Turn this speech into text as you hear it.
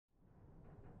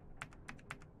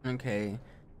Okay.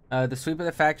 The sweep of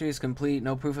the factory is complete.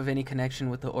 No proof of any connection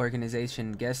with the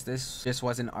organization. Guess this just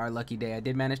wasn't our lucky day. I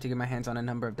did manage to get my hands on a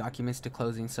number of documents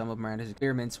disclosing some of Miranda's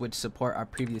experiments, which support our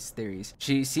previous theories.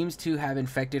 She seems to have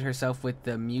infected herself with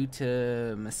the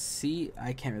mutamacy,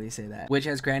 I can't really say that, which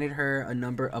has granted her a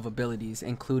number of abilities,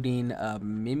 including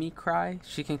mimicry.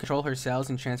 She can control her cells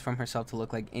and transform herself to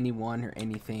look like anyone or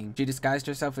anything. She disguised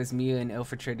herself as Mia and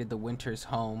infiltrated the Winter's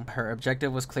home. Her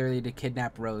objective was clearly to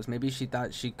kidnap Rose. Maybe she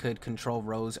thought she could control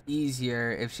Rose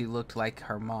easier if she looked like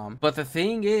her mom. But the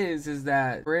thing is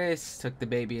that Chris took the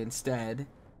baby instead,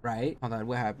 right? Hold on,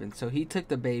 what happened? So he took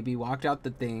the baby, walked out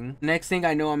the thing. Next thing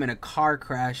I know, I'm in a car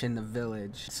crash in the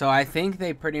village. So I think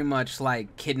they pretty much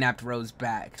like kidnapped Rose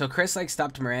back. So Chris like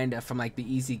stopped Miranda from like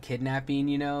the easy kidnapping,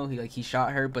 you know? He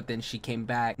shot her, but then she came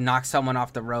back, knocked someone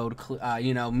off the road,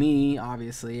 you know, me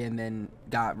obviously, and then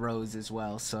got Rose as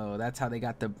well. So that's how they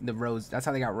got the Rose, that's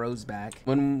how they got Rose back.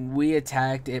 When we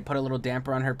attacked, it put a little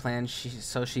damper on her plan,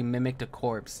 so she mimicked a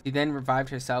corpse. She then revived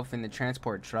herself in the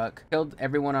transport truck, killed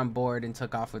everyone on board, and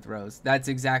took off with Rose. That's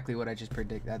exactly what I just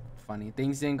predicted. That's funny.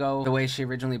 Things didn't go the way she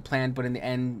originally planned, but in the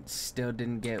end still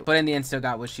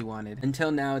got what she wanted.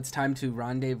 Until now, it's time to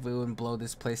rendezvous and blow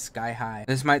this place sky high.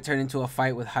 This might turn into a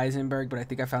fight with Heisenberg, but I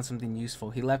think I found something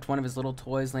useful. He left one of his little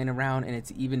toys laying around, and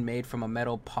it's even made from a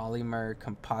metal polymer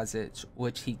composite,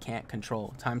 which he can't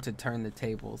control. Time to turn the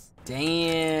tables.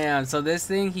 Damn, so this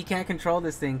thing, he can't control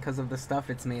this thing because of the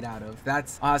stuff it's made out of.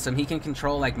 That's awesome. He can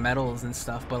control like metals and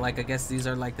stuff, but like I guess these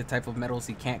are like the type of metals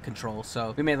he can't control.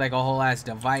 So we made like a whole ass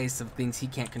device of things he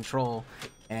can't control,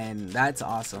 and that's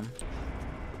awesome.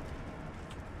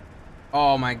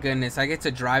 Oh my goodness, I get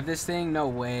to drive this thing? No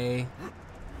way.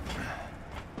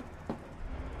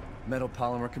 Metal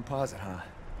polymer composite, huh?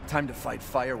 Time to fight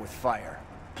fire with fire.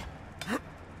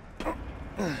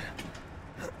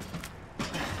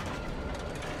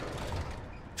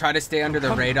 Try to stay under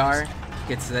the radar.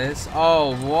 Gets this.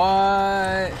 Oh,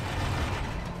 what?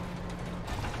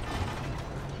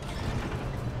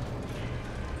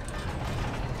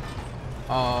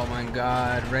 Oh my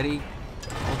god. Ready?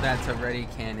 Hold that to ready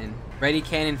cannon. Ready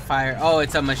cannon fire. Oh,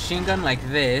 it's a machine gun like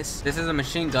this. This is a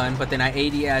machine gun, but then I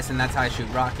ADS and that's how I shoot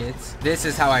rockets. This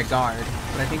is how I guard.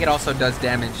 But I think it also does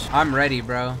damage. I'm ready,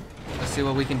 bro. Let's see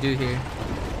what we can do here.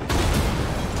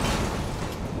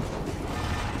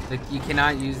 You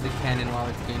cannot use the cannon while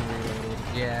it's being reloaded.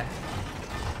 Yeah.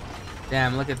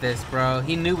 Damn, look at this, bro.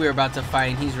 He knew we were about to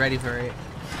fight and he's ready for it.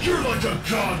 You're like a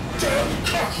goddamn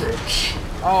cockroach.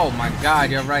 Oh my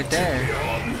god, you're right there.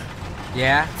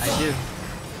 Yeah, I do.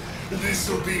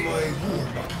 This'll be my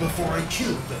warm-up before I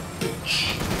kill the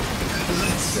bitch.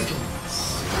 Let's settle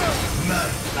this.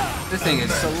 Man. This thing is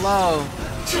slow.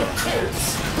 Your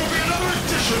corpse will be another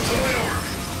addition to my army.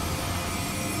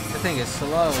 This thing is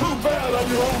slow. Too bad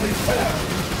I'm your only fan.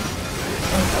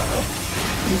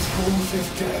 This Rose is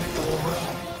daddy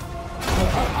alright.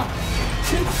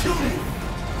 Keep shooting.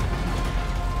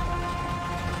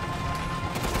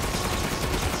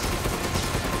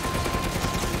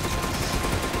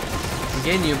 I'm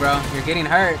getting you, bro. You're getting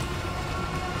hurt.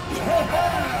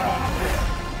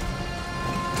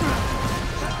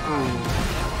 Ooh.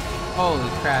 Holy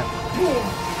crap.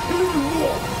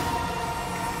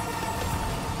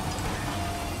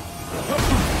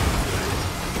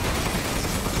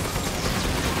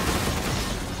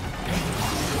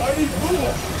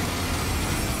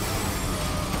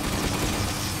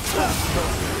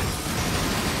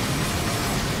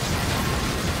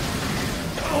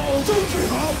 Oh, don't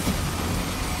give up.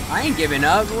 I ain't giving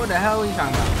up. What the hell are you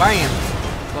talking about? Bam!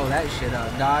 Blow that shit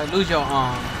up, dog. Lose your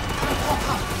arm.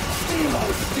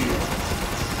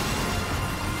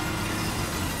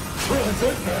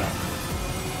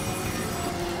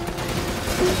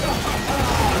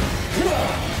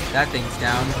 That thing's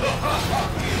down.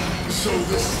 So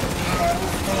this is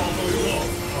all the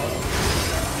love.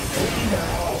 Hey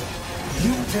now,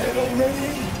 you dead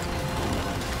already?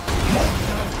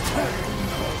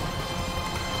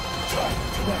 Time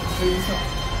to wrap things up.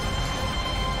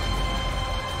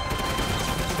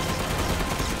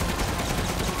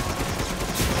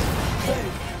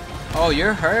 Oh,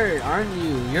 you're hurt, aren't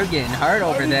you? You're getting hurt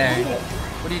over there.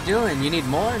 What are you doing? You need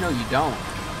more? No, you don't.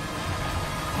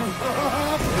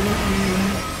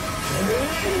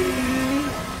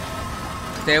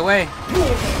 Stay away.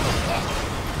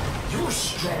 You're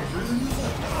stronger than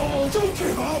that. Oh, don't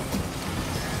give up.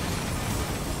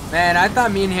 Man, I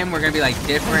thought me and him were gonna be like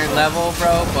different level,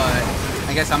 bro, but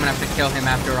I guess I'm gonna have to kill him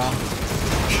after all.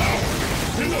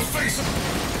 Coward in the face of...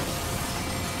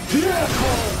 Yeah,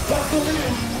 buckle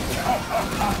in.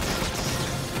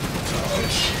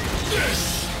 Touch this.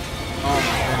 Oh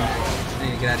my goodness. I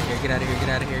need to Get out of here. Get out of here. Get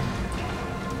out of here.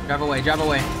 Drive away. Drive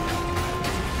away.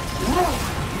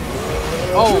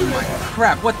 Oh my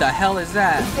crap. What the hell is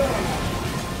that?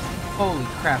 Holy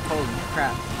crap. Holy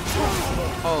crap.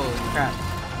 Holy crap.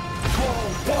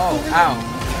 Oh, ow.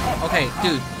 Okay,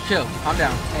 dude. Chill. Calm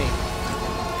down. Hey.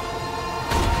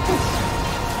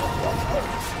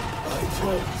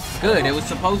 Good. It was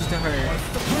supposed to hurt.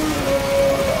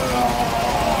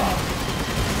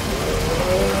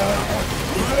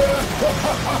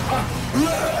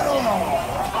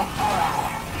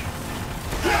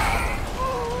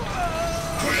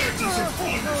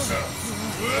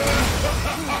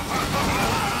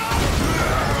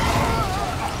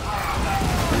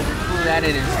 Ooh, that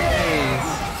in his face.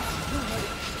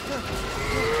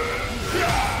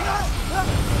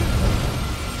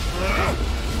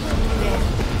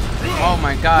 Oh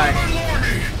my god.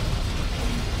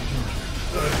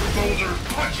 Boulder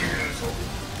punching asshole.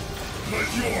 But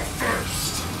you're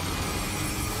first.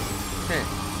 Shit.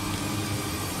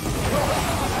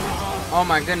 Oh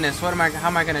my goodness, how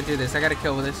am I gonna do this? I gotta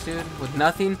kill this dude with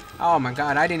nothing? Oh my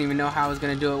god, I didn't even know how I was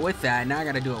gonna do it with that. Now I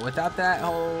gotta do it without that?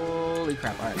 Holy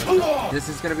crap. Alright, this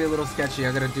is gonna be a little sketchy.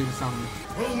 I gotta do something.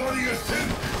 Well, what do you think?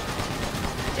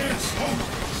 It's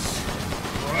hopeless.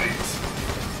 Right?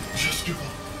 Just give up.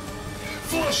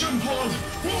 Flesh and blood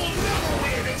will never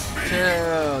win against me.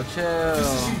 Chill, chill.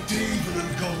 This isn't David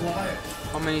and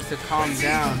Goliath. I'm gonna need to calm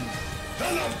down.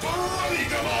 And a bloody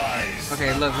demise.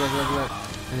 Okay, look.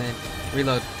 And then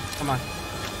reload. Come on.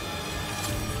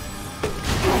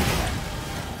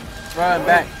 Run,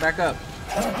 back up.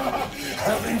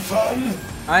 Having fun?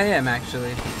 I am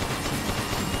actually.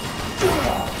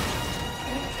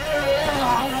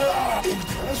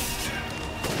 Impressed?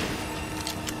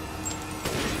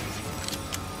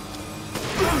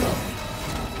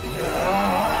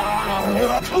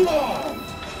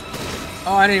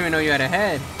 Oh, I didn't even know you had a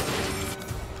head.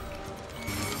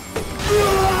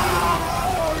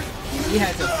 He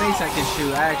has a face I can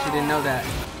shoot. I actually didn't know that.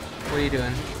 What are you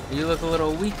doing? You look a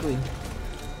little weakling.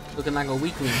 Looking like a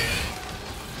weakling.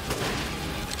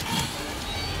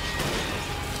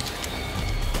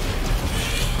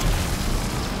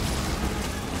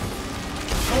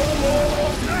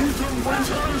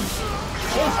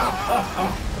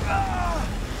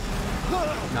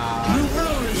 Nah. You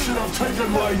really should have taken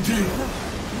my deal.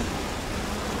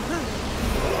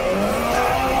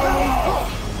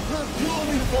 You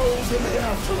only foes in the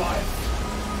afterlife.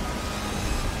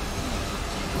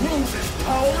 Rose's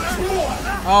power is one.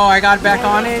 Oh, I got back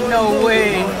on it? No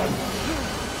way.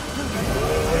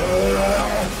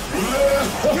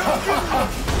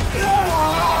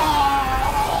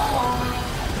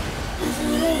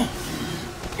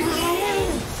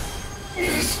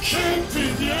 This can't be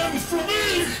the end for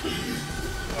me!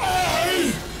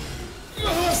 I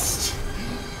must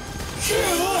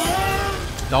kill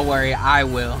her! Don't worry, I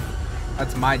will.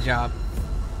 That's my job.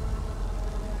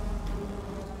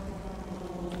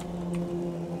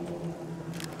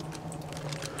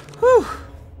 Whew.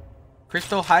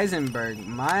 Crystal Heisenberg,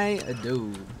 my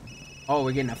dude. Oh,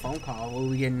 we're getting a phone call. Who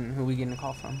we getting a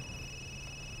call from?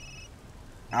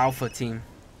 Alpha team.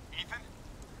 Ethan?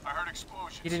 I heard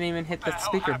explosions. He didn't even hit What the hell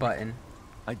speaker happened? button.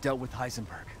 I dealt with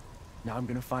Heisenberg. Now I'm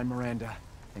gonna find Miranda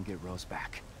and get Rose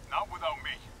back. Not without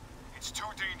me. It's too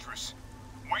dangerous.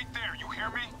 Wait there, you hear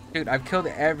me? Dude, I've killed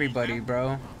everybody,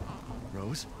 bro.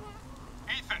 Rose?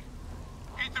 Ethan!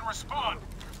 Ethan, respond!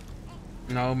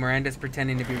 No, Miranda's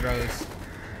pretending to be Rose.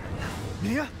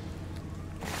 Mia?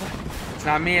 It's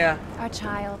not Mia. Our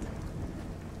child.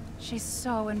 She's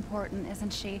so important,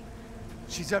 isn't she?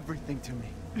 She's everything to me.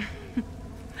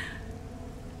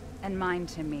 And mine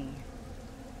to me.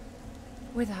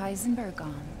 With Heisenberg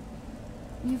gone,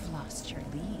 you've lost your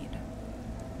lead.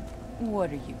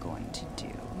 What are you going to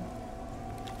do?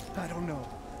 I don't know,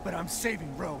 but I'm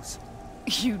saving Rose.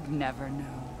 You'd never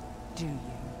know, do you?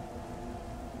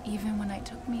 Even when I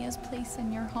took Mia's place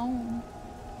in your home.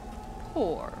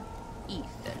 Poor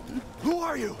Ethan. Who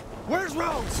are you? Where's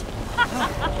Rose?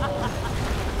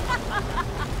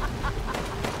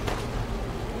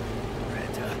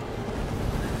 Miranda.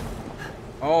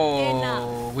 Oh,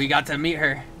 Enough. we got to meet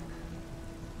her.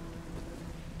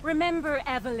 Remember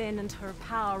Evelyn and her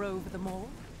power over them all?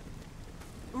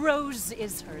 Rose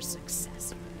is her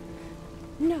successor.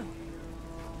 No.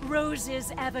 Rose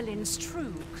is Evelyn's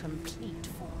true, complete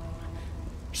form.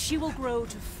 She will grow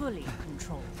to fully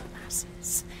control the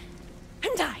masses.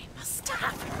 And I must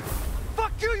have her.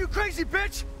 Fuck you, you crazy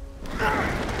bitch!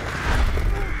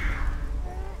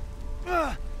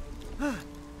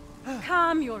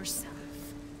 Calm yourself.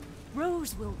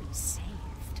 Rose will be saved.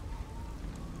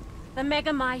 The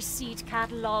Megamite seat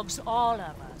catalogs all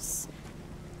of us.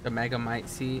 The Megamite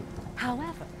seat.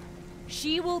 However,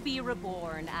 she will be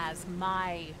reborn as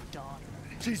my daughter.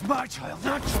 She's my child,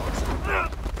 not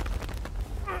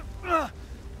yours.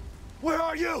 Where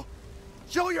are you?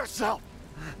 Show yourself!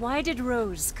 Why did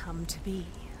Rose come to be?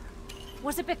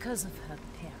 Was it because of her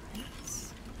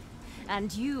parents?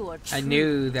 And you are true I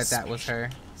knew that was her.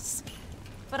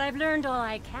 But I've learned all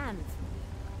I can.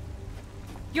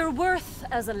 Your worth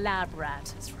as a lab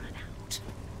rat has run out.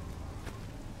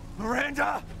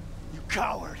 Miranda! You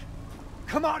coward!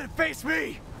 Come out and face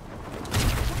me!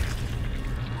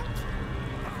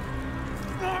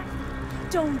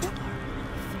 Don't worry.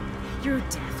 Your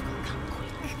death will come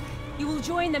quick. You will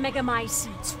join the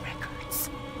Megamycetes records.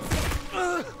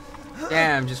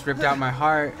 Damn, just ripped out my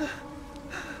heart.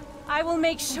 I will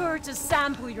make sure to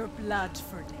sample your blood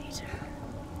for data.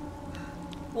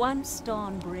 Once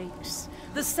dawn breaks,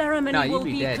 the ceremony will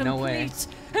be dead. complete, No way.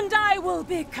 and I will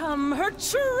become her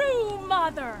true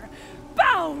mother,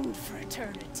 bound for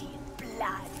eternity in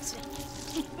blood.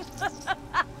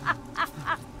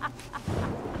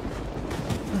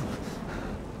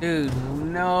 Dude,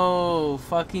 no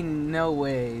fucking no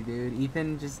way, dude.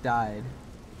 Ethan just died.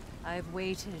 I've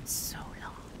waited so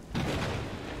long,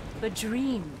 but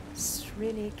dreams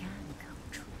really can come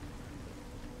true.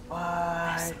 What?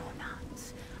 Yes or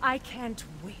not, I can't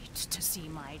wait to see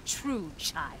my true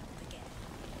child again.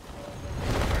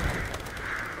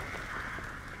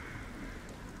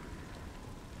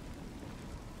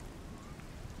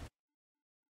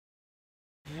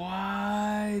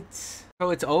 What? So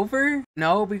it's over?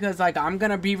 No, because like I'm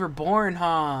gonna be reborn,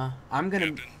 huh? I'm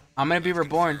gonna be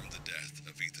reborn. The death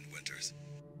of Ethan Winters.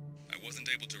 I wasn't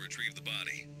able to retrieve the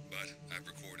body, but I've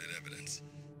recorded evidence.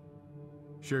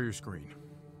 Share your screen,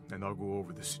 and I'll go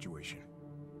over the situation.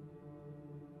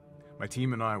 My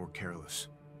team and I were careless.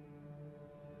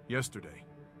 Yesterday,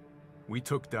 we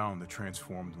took down the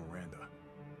transformed Miranda,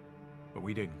 but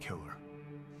we didn't kill her.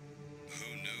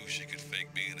 Who knew she could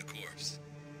fake being a corpse?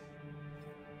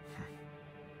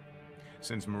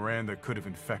 Since Miranda could have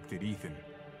infected Ethan,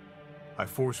 I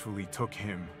forcefully took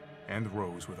him and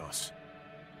Rose with us.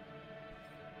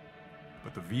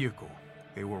 But the vehicle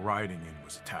they were riding in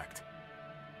was attacked.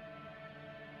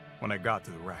 When I got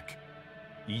to the wreck,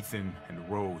 Ethan and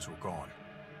Rose were gone.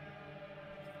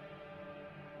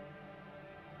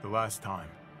 The last time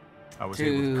I was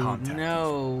able to contact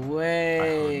no Ethan, way. I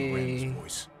heard Miranda's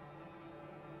voice.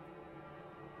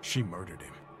 She murdered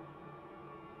him.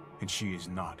 And she is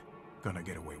not gonna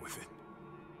get away with it.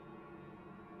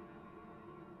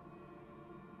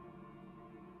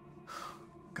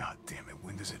 God damn it,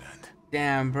 when does it end?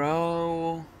 Damn,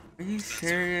 bro. Are you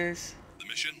serious? The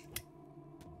mission?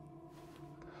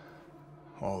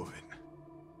 All of it.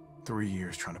 3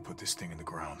 years trying to put this thing in the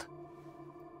ground.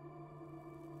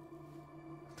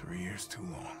 3 years too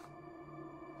long.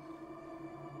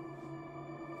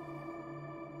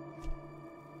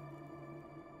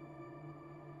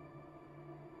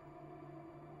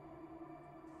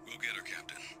 We'll get her,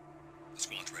 Captain. The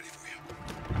squad's ready for you.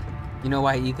 You know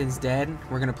why Ethan's dead?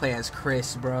 We're gonna play as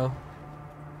Chris, bro.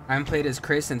 I haven't played as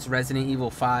Chris since Resident Evil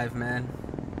 5, man.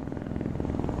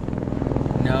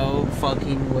 No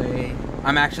fucking way.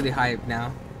 I'm actually hyped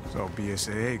now. So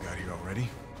BSAA got here already.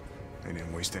 They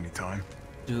didn't waste any time.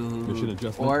 Dude.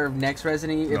 Or next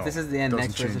Resident Evil. No, if this is the end, doesn't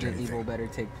next change Resident anything. Evil better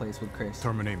take place with Chris.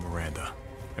 Terminate Miranda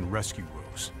and rescue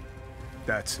Rose.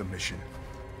 That's the mission.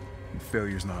 And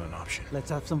failure's not an option.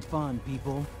 Let's have some fun,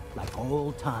 people. Like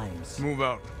old times. Move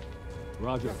out.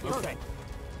 Roger. Okay.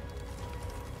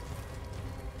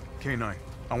 K9,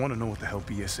 I want to know what the hell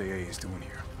BSAA is doing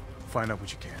here. Find out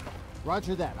what you can.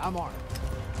 Roger that. I'm armed.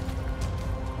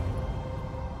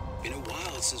 Been a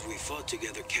while since we fought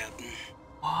together, Captain.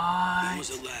 What? When was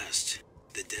it last?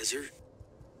 The desert?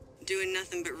 Doing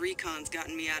nothing but recon's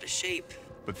gotten me out of shape.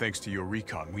 But thanks to your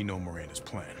recon, we know Miranda's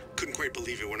plan. Couldn't quite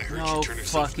believe it when I heard No you turn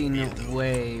yourself in the fucking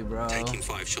way, bro. Taking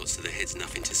 5 shots to the head's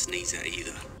nothing to sneeze at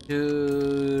either.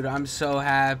 Dude, I'm so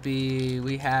happy.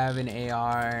 We have an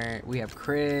AR. We have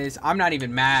Chris. I'm not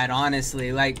even mad,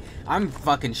 honestly. Like, I'm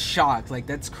fucking shocked. Like,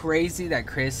 that's crazy that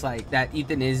Chris, like, that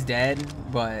Ethan is dead.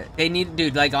 But they need,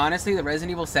 dude, like, honestly, the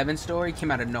Resident Evil 7 story came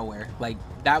out of nowhere. Like,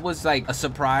 that was, like, a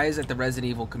surprise at the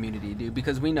Resident Evil community, dude.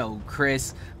 Because we know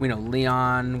Chris, we know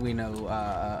Leon, we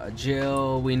know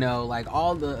Jill, we know, like,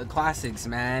 all the classics,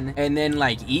 man. And then,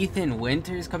 like, Ethan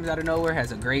Winters comes out of nowhere,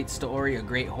 has a great story, a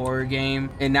great horror game.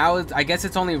 And now it's, I guess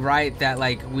it's only right that,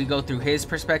 like, we go through his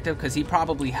perspective, because he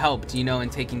probably helped, you know, in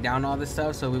taking down all this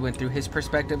stuff. So we went through his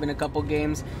perspective in a couple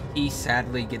games. He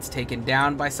sadly gets taken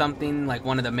down by something, like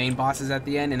one of the main bosses at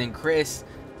the end. And then Chris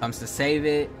comes to save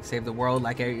it, save the world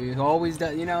like he always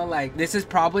does, you know. Like, this is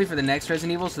probably for the next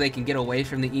Resident Evil, so they can get away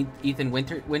from the Ethan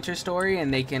Winters story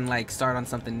and they can like start on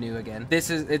something new again.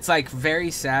 It's like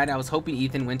very sad. I was hoping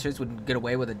Ethan Winters would get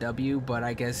away with a W, but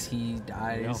I guess he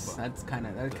dies. That kind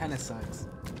of sucks.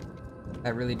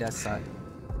 That really does suck.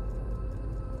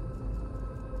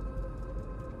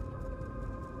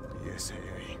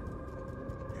 BSAA,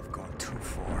 they've gone too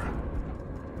far.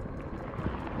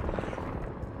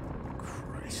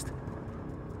 Christ.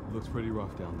 Looks pretty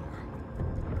rough down there.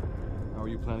 How are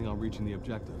you planning on reaching the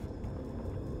objective?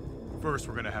 First,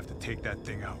 we're gonna have to take that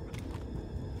thing out.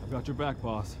 I've got your back,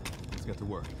 boss. Let's get to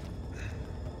work.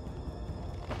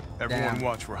 Everyone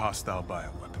watch for hostile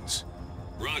bioweapons.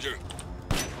 Roger.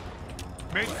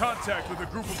 Made contact with a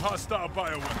group of hostile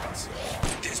bioweapons.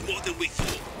 There's more than we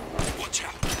thought. Watch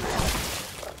out.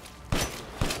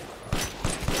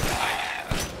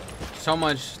 So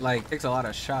much, like, takes a lot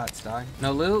of shots, dog.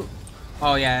 No loot?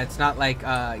 Oh yeah, it's not like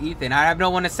Ethan. I have no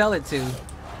one to sell it to.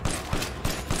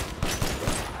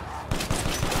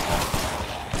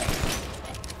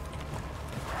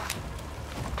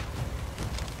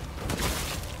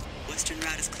 Western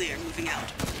route is clear. Moving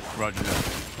out. Roger that.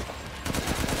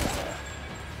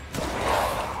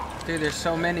 Dude, there's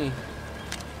so many.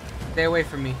 Stay away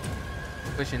from me.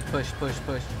 Pushing, push.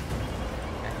 Okay.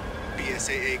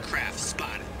 BSAA craft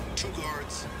spotted. 2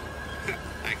 guards.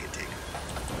 I can take them.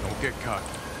 Don't get cocky.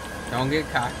 Don't get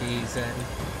cocky, he said.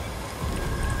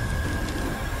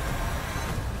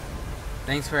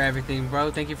 Thanks for everything, bro.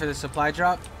 Thank you for the supply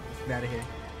drop. Let's get out of here.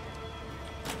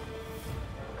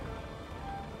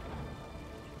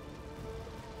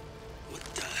 What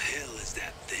the hell is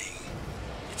that thing?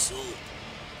 It's all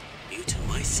new to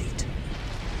my seat.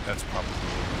 That's probably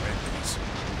what it is.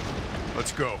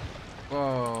 Let's go.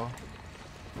 Whoa.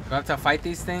 Do I have to fight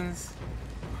these things?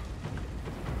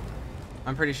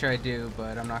 I'm pretty sure I do,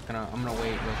 but I'm gonna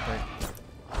wait real quick.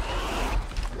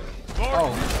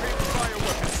 Oh.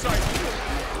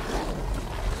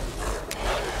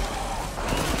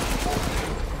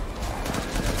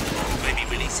 Maybe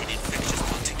releasing infectious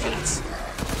particulates.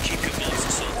 Keep your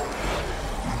mouths open.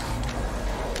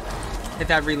 Hit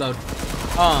that reload.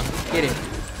 Get it.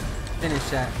 Finish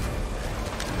that.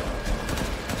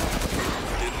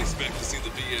 Didn't expect to see the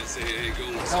BSAA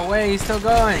going. No way, he's still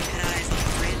going.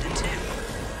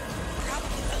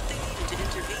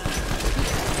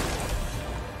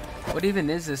 What even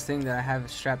is this thing that I have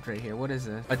strapped right here? What is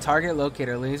this? A target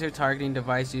locator, laser targeting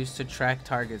device used to track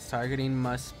targets. Targeting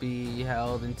must be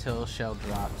held until shell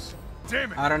drops.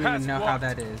 Damn it, I don't even know how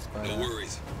that is, but no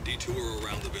worries. Detour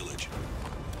around the village.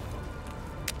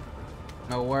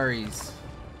 No worries.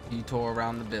 Detour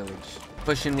around the village.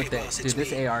 Pushing with it. Dude,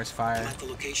 this AR is fire. I'm at the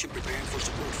location preparing for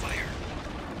support fire.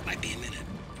 Might be a minute.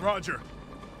 Roger.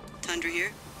 Tundra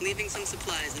here. Leaving some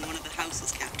supplies in one of the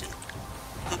houses, Captain.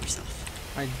 Help yourself.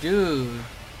 My dude.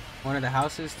 One of the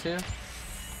houses too?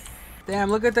 Damn,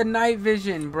 look at the night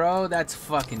vision, bro. That's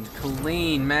fucking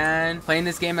clean, man. Playing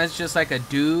this game as just like a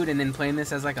dude and then playing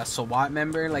this as like a SWAT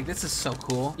member. Like, this is so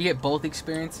cool. You get both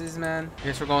experiences, man. I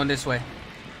guess we're going this way.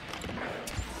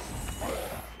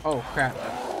 Oh, crap.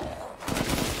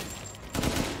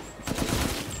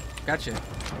 Gotcha.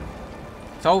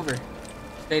 It's over.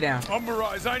 Stay down.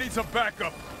 Mirage, I need some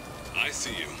backup. I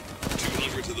see you.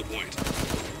 200 to the point.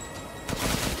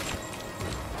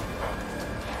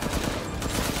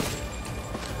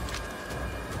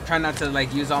 Try not to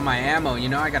like use all my ammo, you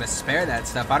know. I gotta spare that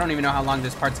stuff. I don't even know how long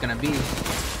this part's gonna be. I've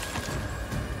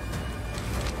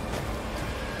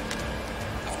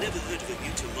never heard of a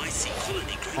mute to my seat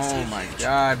villainy. Oh my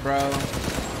god, bro.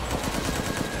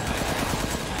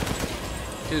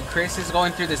 Dude, Chris is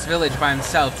going through this village by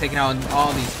himself, taking out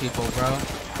all these people, bro.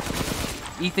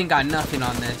 Ethan got nothing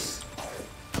on this.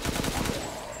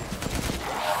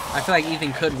 I feel like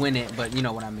Ethan could win it, but you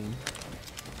know what I mean.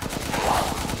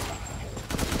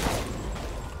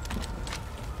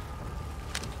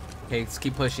 Okay, let's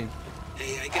keep pushing.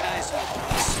 Hey, I get eyes on the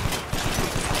boss.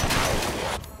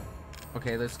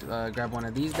 Okay, let's grab one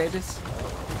of these babies.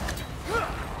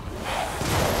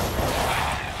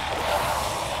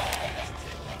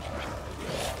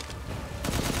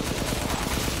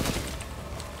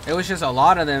 It was just a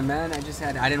lot of them, man. I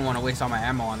didn't want to waste all my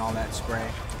ammo on all that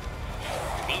spray.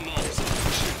 My mom's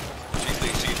she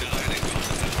thinks she died and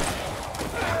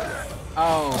gone.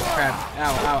 Oh crap.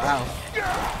 Ow, ow, ow.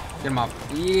 Get him off.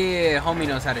 Yeah, homie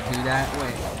knows how to do that.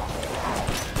 Wait.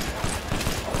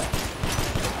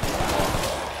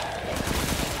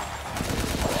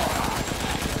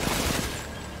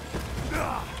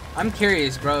 I'm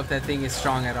curious, bro, if that thing is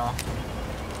strong at all.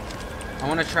 I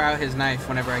want to try out his knife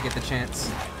whenever I get the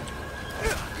chance.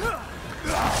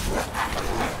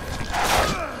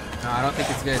 No, I don't think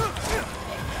it's good.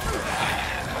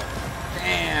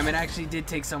 Damn, it actually did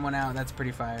take someone out. That's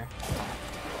pretty fire.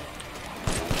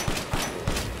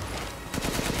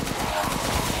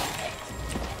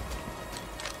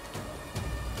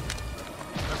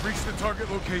 I've reached the target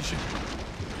location.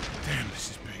 Damn,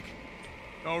 this is big.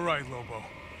 All right, Lobo.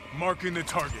 Marking the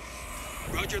target.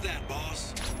 Roger that,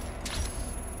 boss.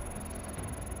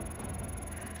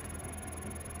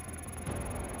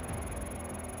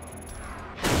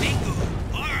 Bingo!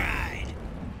 All right!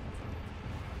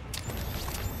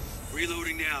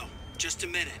 Reloading now. Just a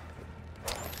minute.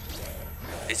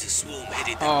 There's a swarm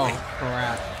headed that way. Oh,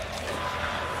 crap.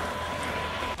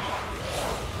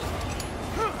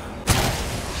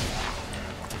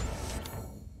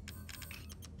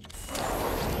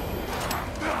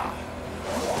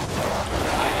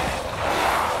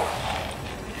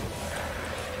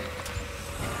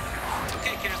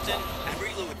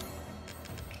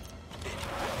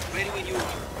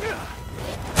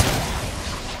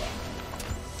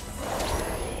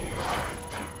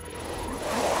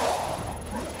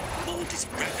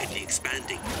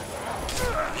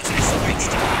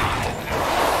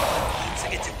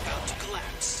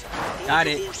 Got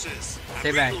it.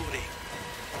 Stay back.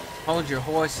 Hold your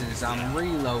horses. I'm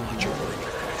reloading. Okay.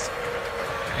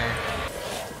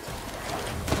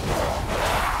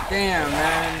 Damn,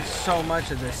 man. So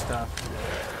much of this stuff.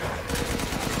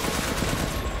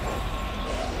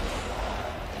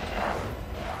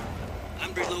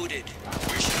 I'm reloaded.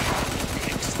 Where should I go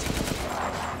next?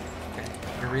 Okay.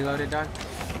 You're reloaded, dog?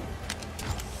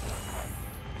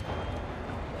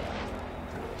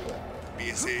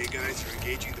 BSAA guys are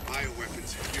engaging the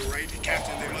bioweapons. You're right,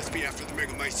 Captain, they must be after the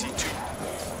Megamycete too.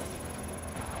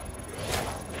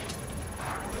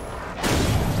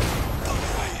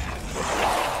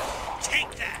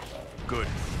 Take that! Good.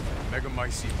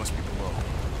 Megamycete must be below.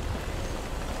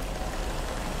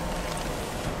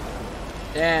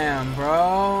 Damn,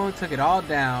 bro. Took it all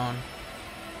down.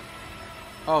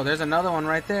 Oh, there's another one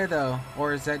right there, though.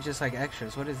 Or is that just like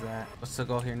extras? What is that? What's the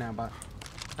goal here now, bot?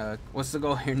 What's the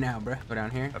goal here now, bro? Go down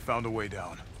here. I found a way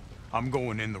down. I'm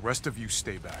going in. The rest of you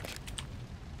stay back.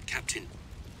 Captain,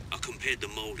 I compared the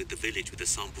mold at the village with a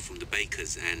sample from the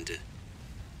bakers, and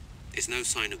there's no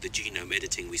sign of the genome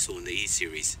editing we saw in the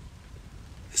E-series.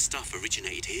 The stuff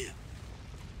originated here.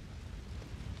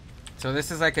 So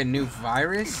this is like a new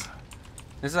virus?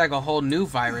 This is like a whole new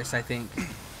virus, I think,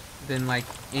 than like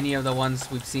any of the ones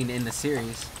we've seen in the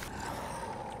series.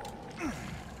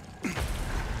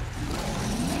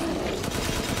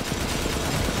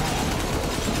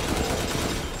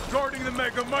 Guarding the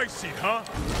Megamycete, huh?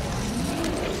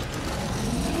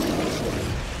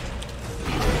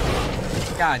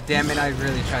 God damn it, I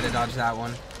really tried to dodge that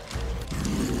one.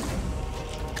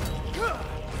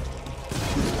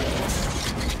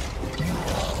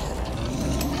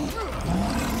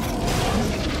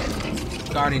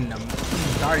 Guarding them.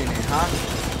 Guarding it, huh?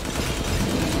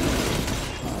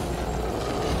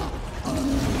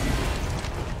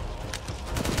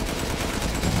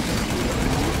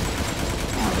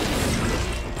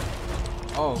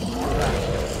 Oh,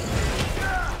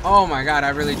 crap. Oh my god, I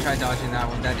really tried dodging that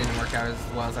one. That didn't work out as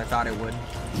well as I thought it would.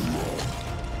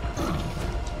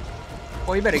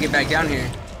 Boy, you better get back down here.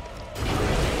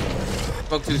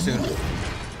 Spoke too soon.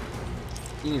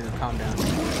 You need to calm down.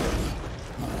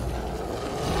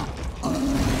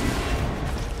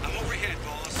 I'm overhead,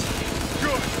 boss.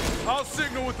 Good. I'll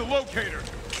signal with the locator.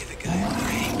 Give a guy a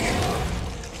break.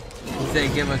 Say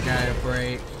give a guy a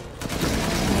break.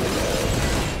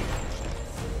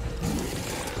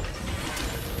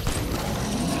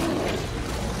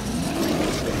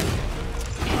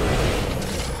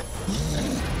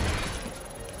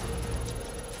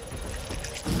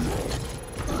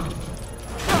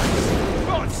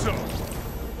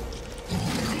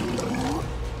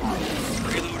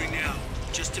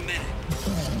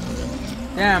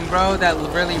 Damn, bro, that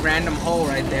really random hole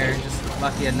right there. Just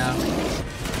lucky enough.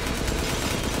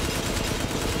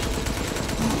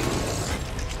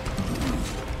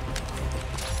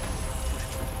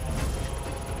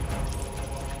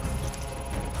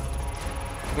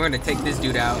 We're gonna take this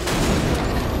dude out.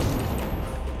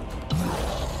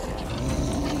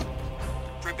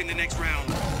 Prepping the next round.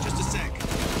 Just a sec.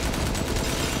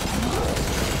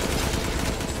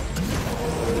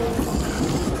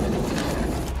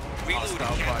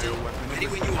 Ready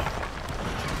when you are.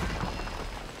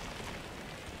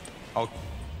 I'll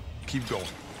keep going.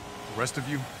 The rest of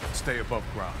you, stay above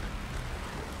ground.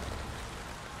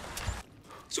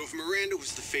 So if Miranda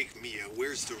was the fake Mia,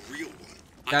 where's the real one?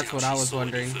 That's what I was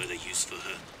wondering. Further use for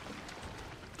her.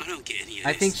 I don't get any of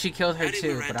I this. think she killed her How did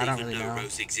too, Miranda but I don't even really know.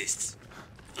 Rose exists?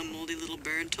 A moldy little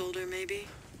bird told her, maybe?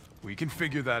 We can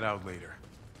figure that out later.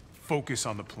 Focus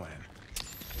on the plan.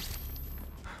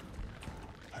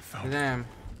 I found it. Damn.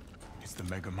 It's the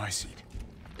megamycete.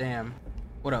 Damn.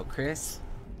 What up, Chris?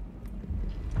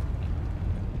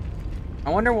 I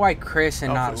wonder why Chris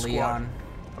and not Alpha Leon.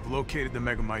 Squad, I've located the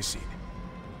megamycete.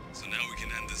 So now we can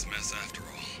end this mess after all.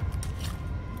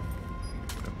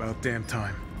 About damn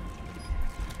time.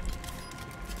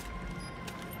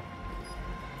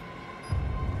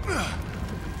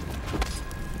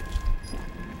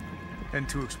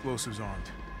 N2 explosives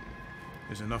armed.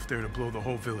 There's enough there to blow the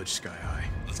whole village sky high.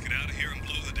 Let's get out of here and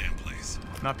blow the damn place.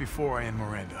 Not before I end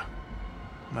Miranda.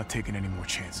 I'm not taking any more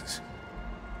chances.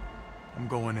 I'm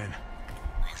going in.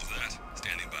 Roger that.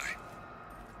 Standing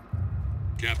by.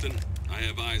 Captain, I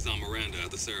have eyes on Miranda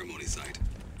at the ceremony site.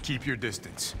 Keep your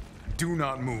distance. Do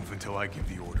not move until I give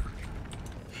the order.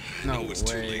 I know it's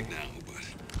too late now, but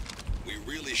we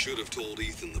really should have told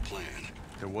Ethan the plan.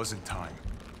 There wasn't time.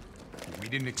 We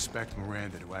didn't expect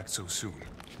Miranda to act so soon.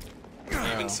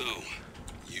 Even so,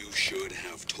 you should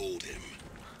have told him.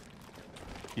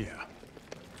 Yeah.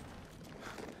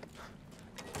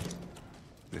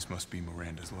 This must be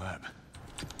Miranda's lab.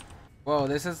 Whoa,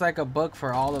 this is like a book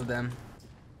for all of them.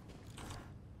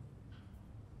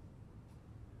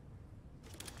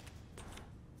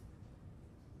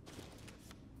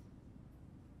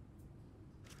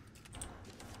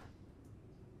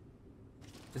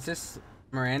 Is this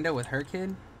Miranda with her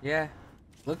kid? Yeah,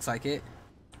 looks like it.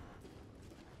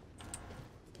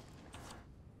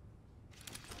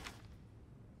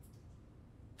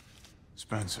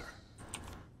 Spencer.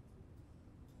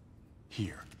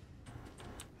 Here.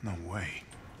 No way.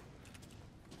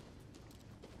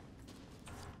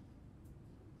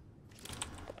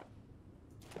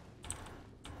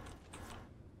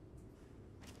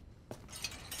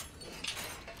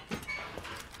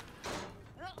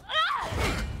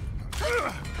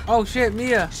 Oh shit,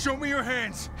 Mia. Show me your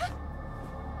hands.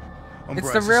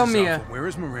 It's the real Mia. Alpha. Where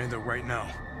is Miranda right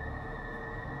now?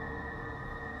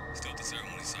 Still at the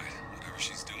ceremony site. Whatever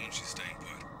she's doing, she's staying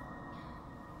put.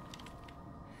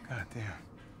 God damn.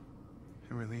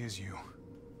 It really is you.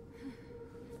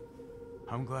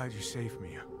 I'm glad you're safe,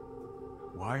 Mia.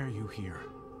 Why are you here?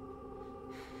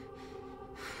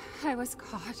 I was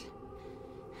caught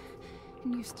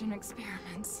in Houston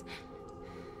experiments.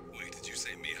 Wait, did you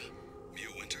say Mia? Mia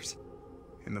Winters?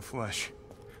 In the flesh.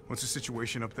 What's the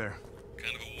situation up there?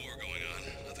 Kind of a war going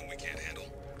on. Nothing we can't handle.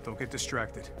 Don't get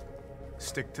distracted.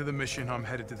 Stick to the mission. I'm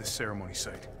headed to the ceremony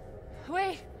site.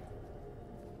 Wait!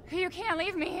 You can't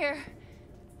leave me here.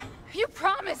 You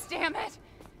promised, damn it!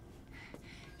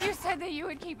 You said that you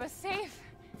would keep us safe.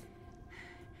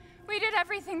 We did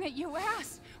everything that you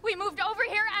asked. We moved over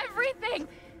here, everything!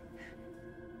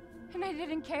 And I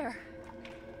didn't care.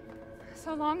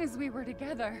 So long as we were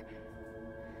together.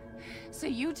 So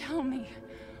you tell me,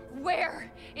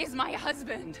 where is my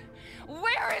husband?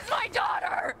 Where is my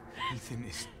daughter? Ethan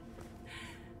is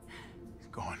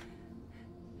gone.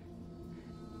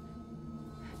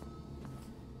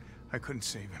 I couldn't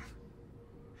save him.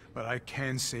 But I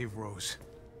can save Rose.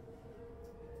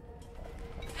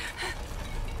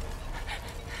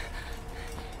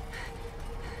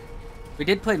 We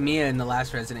did play Mia in the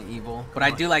last Resident Evil, but I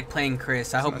do like playing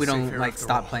Chris. I hope we don't like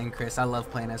stop playing Chris. I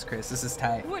love playing as Chris. This is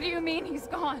tight. What do you mean he's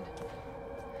gone?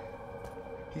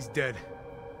 He's dead.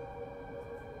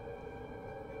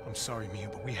 I'm sorry, Mia,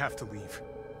 but we have to leave.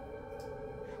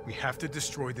 We have to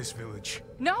destroy this village.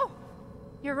 No!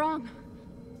 You're wrong.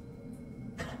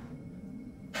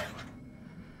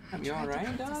 You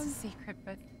alright, dog? This is a secret,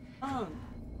 but... Oh.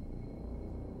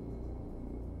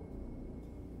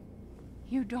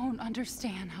 You don't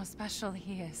understand how special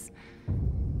he is.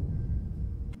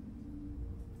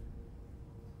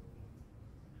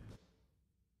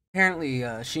 Apparently,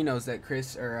 she knows that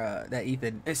Chris or that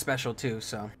Ethan is special too.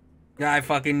 So, yeah, I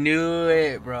fucking knew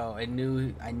it, bro. I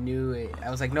knew it. I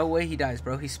was like, no way he dies,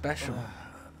 bro. He's special.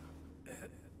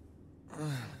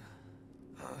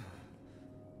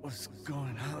 What's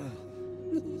going on?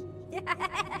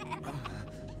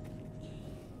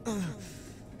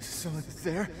 Someone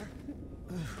there?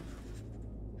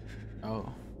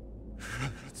 Oh.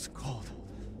 It's cold.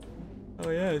 Oh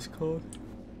yeah, it's cold.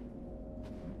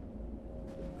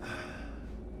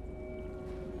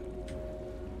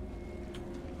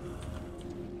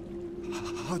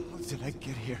 How did I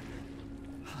get here?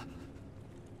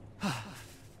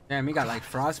 Damn, he got like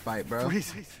frostbite, bro.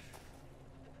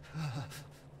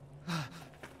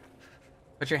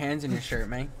 Put your hands in your shirt,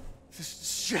 man.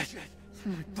 This shit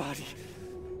in my body.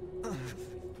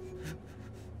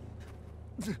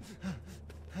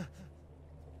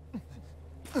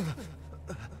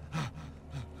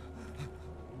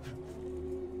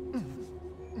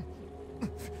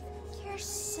 You're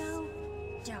so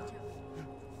dumb.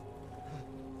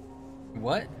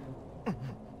 What?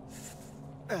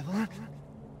 Evelyn?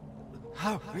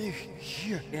 How are you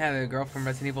here? Yeah, the girl from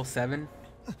Resident Evil 7.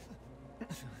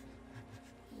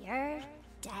 You're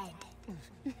dead.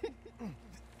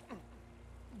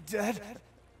 Dead?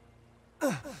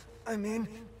 I mean,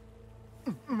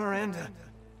 Miranda.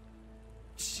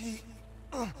 She...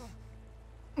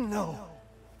 no.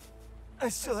 I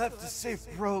still have to save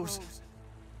Rose.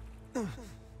 Wrong.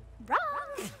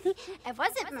 It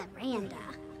wasn't Miranda.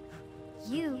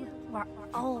 You were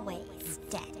always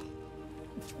dead.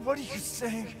 What are you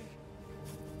saying?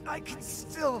 I can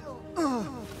still...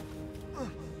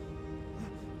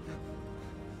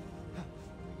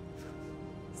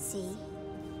 See?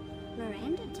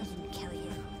 Miranda didn't kill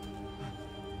you.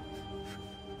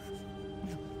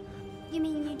 You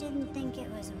mean you didn't think it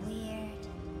was weird?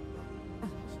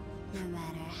 No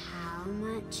matter how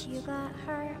much you got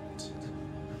hurt?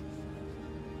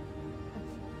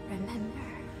 Remember.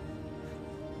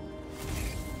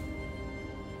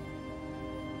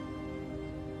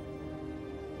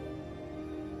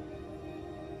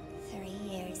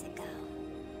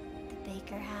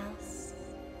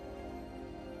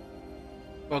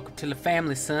 Welcome to the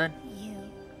family, son. You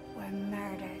were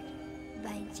murdered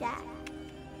by Jack.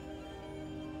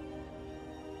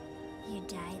 You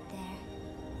died there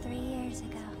 3 years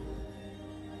ago.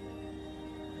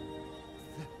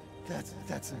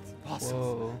 That's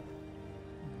impossible. Whoa.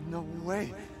 No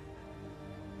way.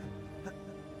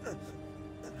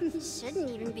 You shouldn't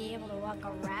even be able to walk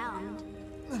around.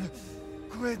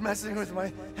 Quit messing with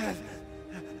my head.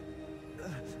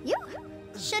 You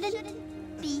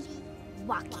shouldn't be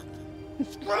walking.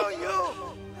 Screw you!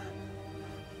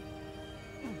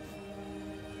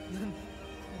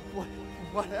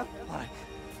 What am I?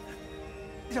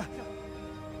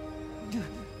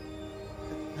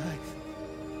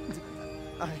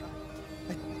 I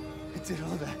did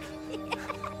all that.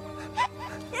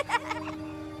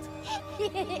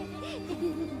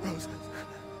 Rose.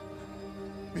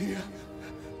 Mia.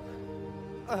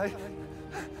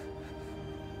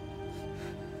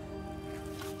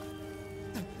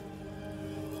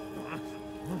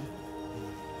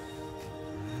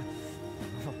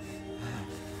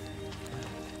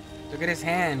 Look at his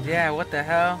hand. Yeah, what the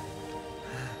hell?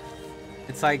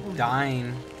 It's like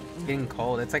dying. It's getting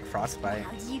cold. It's like frostbite.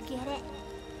 How do you get it?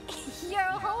 Your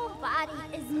whole body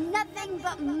is nothing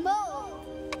but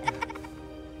mold.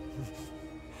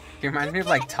 He reminds me of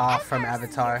like Toph from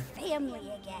Avatar.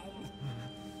 Family again.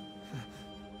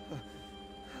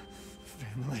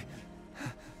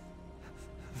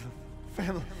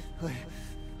 Family.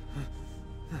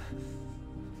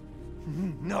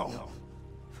 No.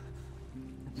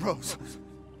 Rose.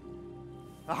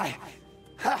 I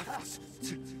have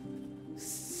to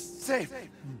save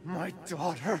my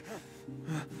daughter.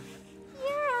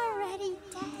 You're already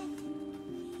dead.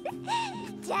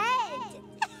 Dead.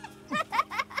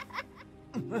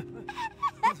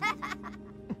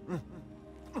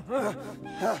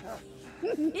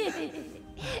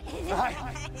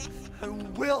 I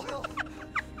will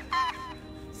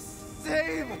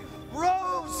save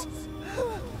Rose.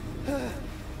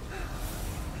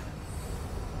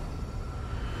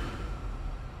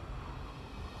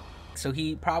 So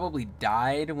he probably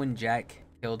died when Jack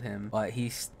killed him, but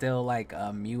he's still like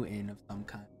a mutant of some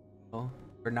kind.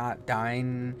 For not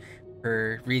dying,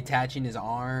 for reattaching his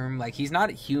arm. Like, he's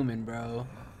not a human, bro.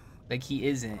 Like, he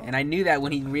isn't. And I knew that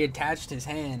when he reattached his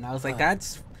hand. I was like,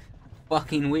 that's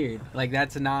fucking weird. Like,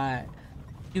 that's not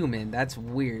human. That's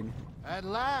weird. At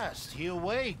last, he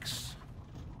awakes.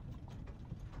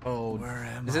 Oh, where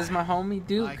am is this my homie,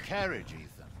 Duke? My carriage,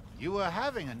 Ethan. You were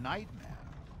having a nightmare.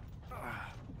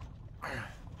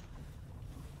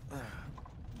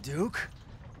 Duke?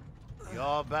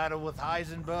 Your battle with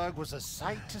Heisenberg was a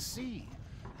sight to see.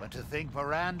 But to think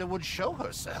Miranda would show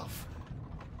herself.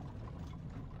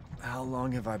 How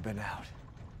long have I been out?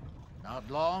 Not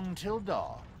long till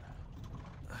dawn.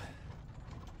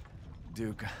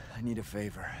 Duke, I need a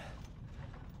favor.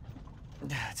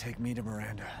 Take me to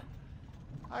Miranda.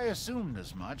 I assumed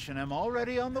as much and am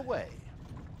already on the way.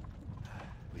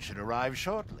 We should arrive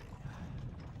shortly.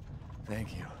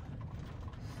 Thank you.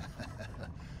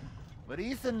 But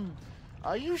Ethan,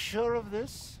 are you sure of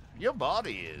this? Your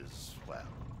body is, well,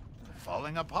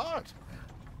 falling apart.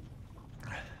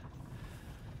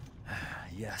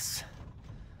 Yes.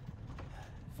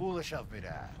 Foolish of me to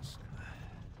ask.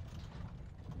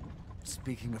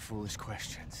 Speaking of foolish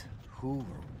questions, who or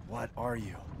what are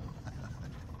you?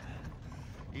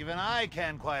 Even I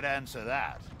can't quite answer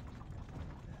that.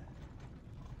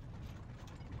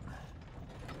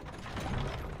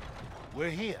 We're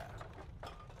here.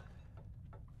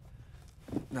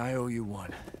 I owe you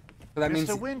one. So that Mr.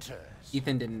 means Winters.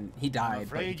 Ethan didn't. He died, I'm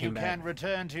but he afraid came you back. can't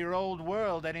return to your old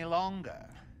world any longer.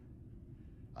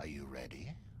 Are you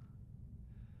ready?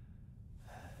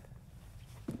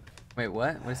 Wait,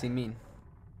 what? What does he mean?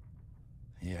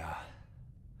 Yeah,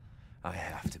 I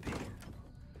have to be.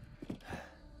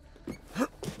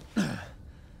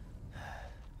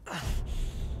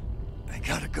 I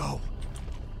gotta go.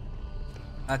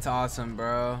 That's awesome,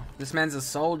 bro. This man's a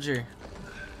soldier.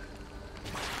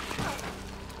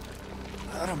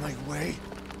 Out of my way.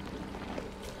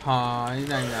 Aw, he's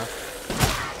not enough.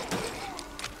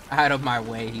 Out of my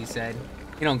way, he said.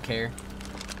 He don't care.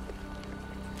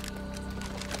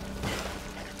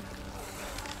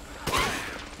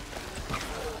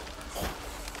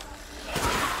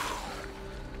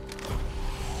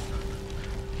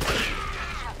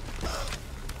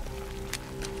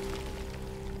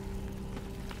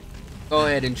 Go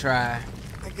ahead and try.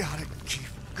 I gotta keep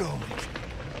going.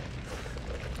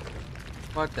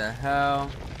 What the hell?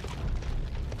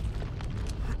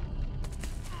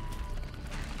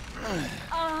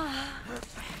 Ah,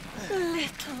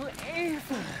 little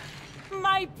Ava,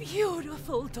 my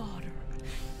beautiful daughter.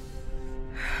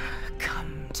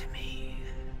 Come to me.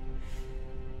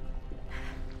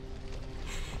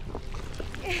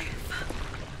 Ava,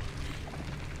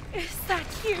 is that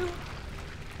you?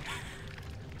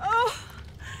 Oh,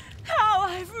 how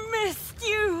I've missed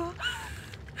you.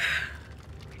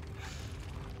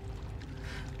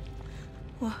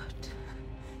 What?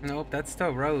 Nope, that's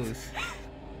still Rose.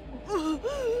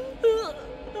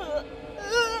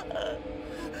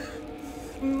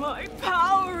 My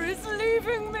power is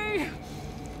leaving me.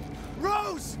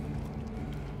 Rose!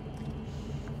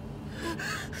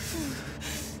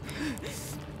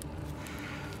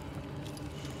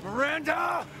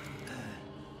 Miranda!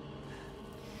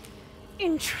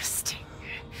 Interesting.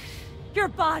 Your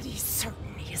body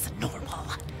certainly isn't normal.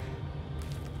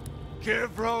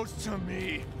 Give Rose to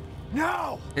me.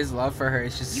 Now! His love for her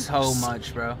is just so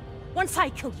much, bro. Once I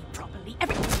kill you properly,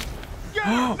 everything. Get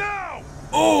her now!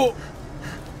 Oh!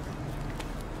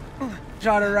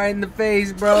 Shot her right in the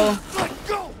face, bro. Let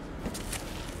go!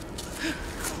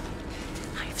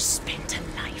 I've spent a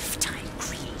lifetime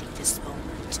creating this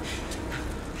moment.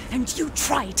 And you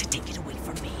try to take it away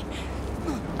from me.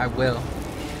 I will.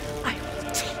 I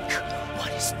will take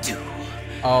what is due.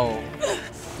 Oh.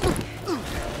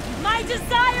 My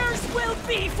desires will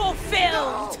be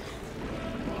fulfilled.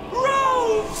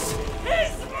 Rose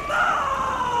is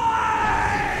mine!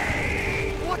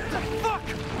 What the fuck?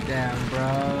 Damn,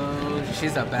 bro.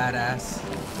 She's a badass.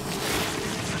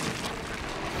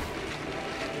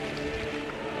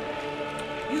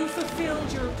 You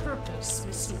fulfilled your purpose,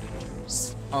 Mr.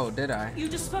 Winters. Oh, did I? You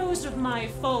disposed of my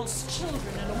false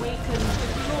children and awakened the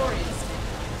glorious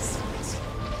innocence.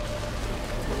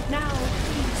 Now,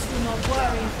 please do not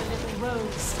worry for little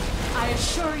Rose. I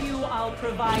assure you I'll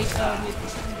provide her with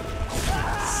treats.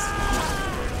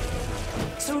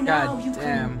 So now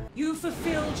you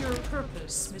fulfilled your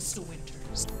purpose, Mr.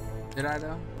 Winters. Did I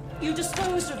though? You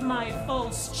disposed of my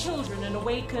false children and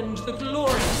awakened the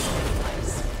glorious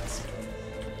innocence.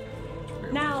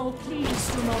 Now,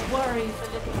 please do not worry for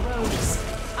little Rose.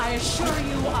 I assure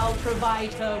you I'll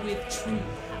provide her with true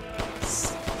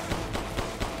happiness.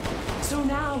 So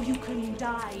now you can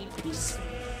die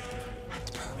peacefully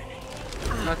and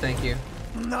permanently. No, thank you.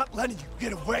 I'm not letting you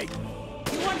get away.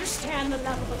 You understand the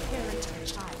love of a parent and a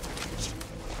child, don't you?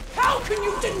 How can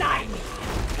you deny me?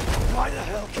 Why the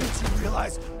hell can't you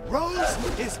realize Rose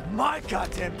is my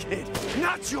goddamn kid,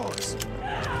 not yours?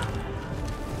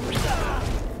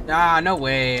 Ah, no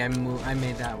way. I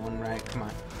made that one right. Come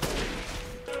on.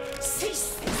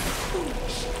 Cease this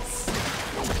foolishness.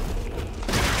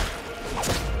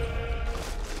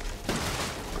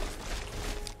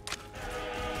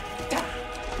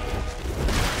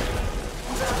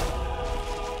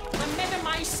 The men in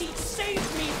my seat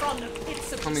saved me from the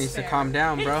pits of Homie needs to despair. calm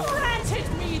down, bro. It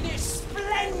granted me this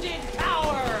splendid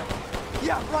power.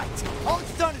 Yeah, right. All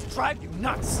it's done is drive you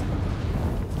nuts.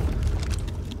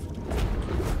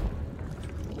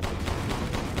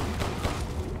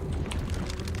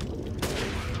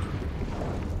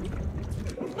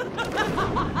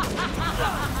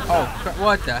 Oh,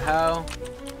 what the hell?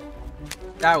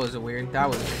 That was weird. That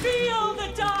was. Feel the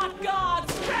dark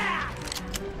god's wrath.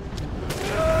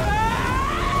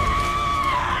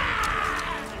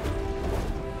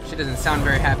 She doesn't sound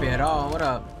very happy at all. What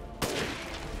up?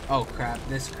 Oh crap!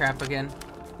 This crap again.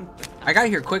 I got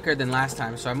here quicker than last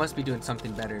time, so I must be doing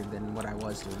something better than what I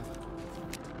was doing.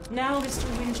 Now, Mr.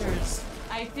 Winters,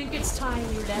 I think it's time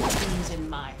you left things in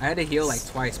my I had to heal like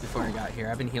twice before I got here. I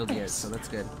haven't healed yet, so that's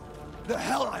good. The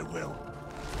hell I will.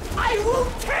 I will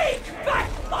take back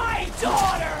my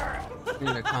daughter! You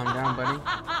need to calm down, buddy.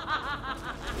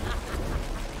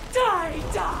 Die,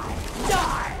 die,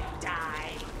 die,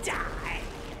 die, die.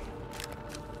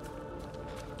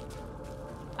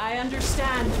 I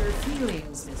understand your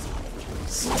feelings, Miss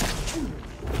Winters.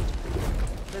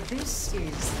 But this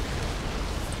is...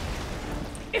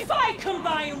 If I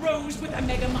combine Rose with a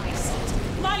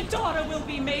megamycete, my daughter will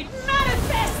be made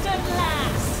manifest at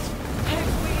last!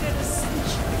 I've waited a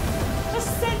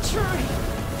century,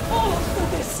 all for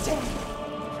this day.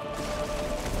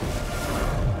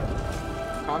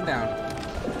 Calm down.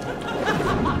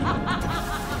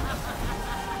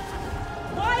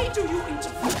 Why do you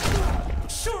interfere?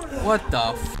 Surely. What the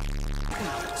f?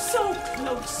 So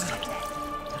close to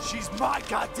death. She's my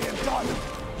goddamn daughter,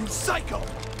 you psycho!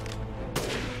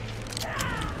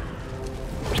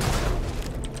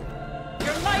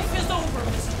 Your life is over,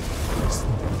 Mr. Winters.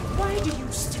 Why do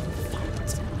you still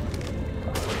fight?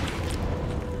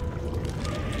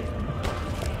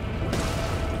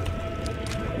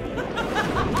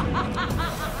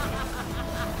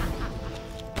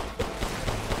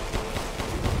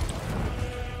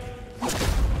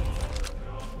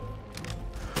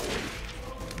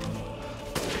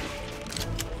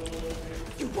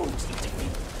 You won't interfere.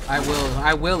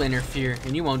 I will interfere,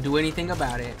 and you won't do anything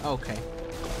about it. Okay.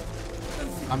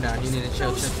 I'm down. You need to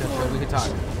chill. We can talk.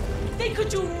 They could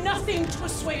do nothing to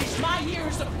assuage my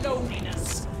years of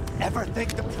loneliness. Ever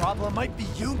think the problem might be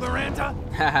you, Miranda?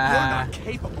 You're not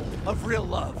capable of real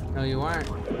love. No, you aren't.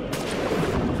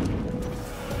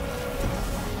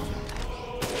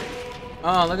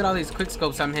 Oh, look at all these quick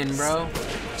scopes I'm hitting, bro.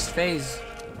 Phase.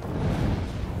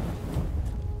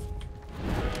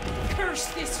 Curse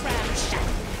this ramshackle.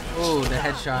 Ooh, the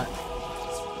headshot.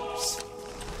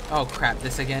 Oh crap!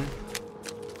 This again.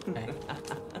 Okay.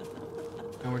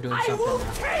 And we're doing something I will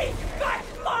now. take back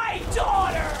my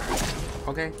daughter.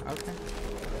 Okay.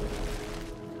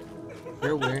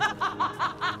 You're weird. Die,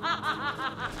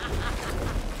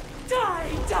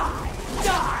 die,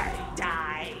 die,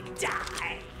 die,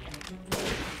 die.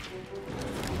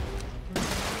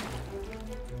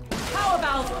 How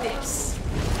about this?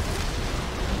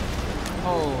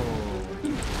 Oh,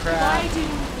 crap. Why do you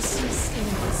persist in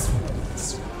this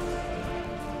woods?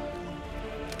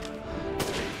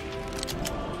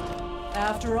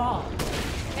 After all,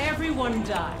 everyone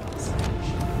dies.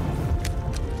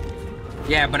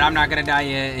 Yeah, but I'm not gonna die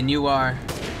yet, and you are.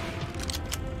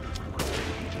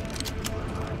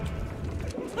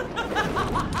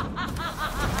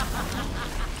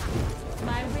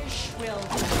 My wish will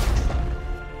come.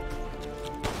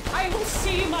 I will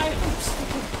see my hopes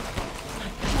fulfilled.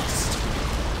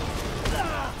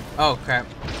 Oh crap.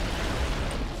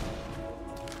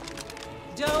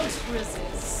 Don't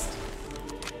resist.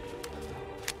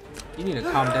 You need to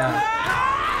calm down.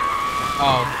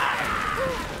 Oh.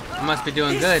 I must be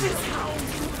doing good. This is how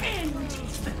you end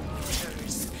these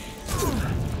adventures.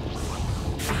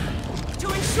 To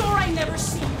ensure I never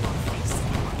see your face.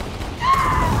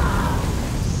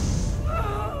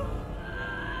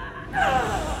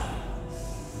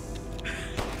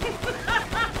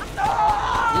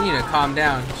 You need to calm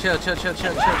down. Chill.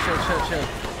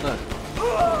 Look.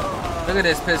 Look at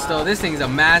this pistol. This thing's a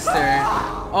master.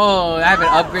 Oh, I have it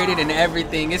upgraded and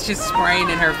everything. It's just spraying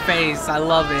in her face. I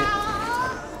love it.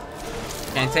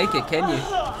 Can't take it, can you?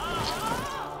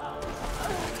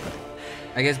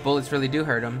 I guess bullets really do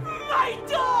hurt him. My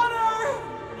daughter!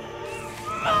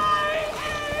 My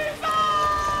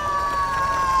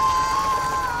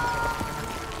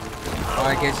Oh,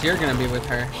 I guess you're gonna be with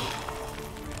her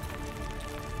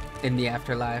in the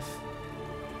afterlife.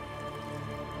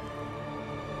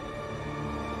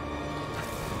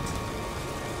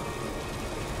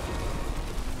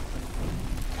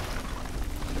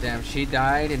 Damn, she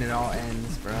died and it all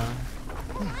ends, bro.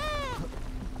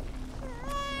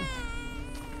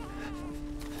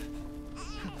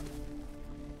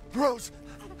 Rose!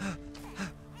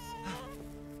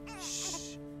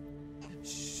 Shh.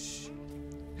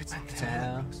 It's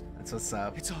okay. That's what's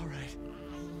up. It's all right.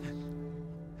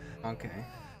 Okay.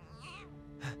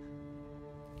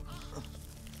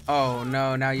 Oh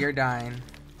no, now you're dying.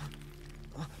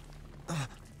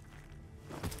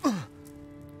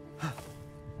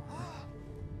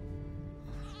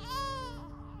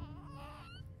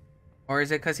 Or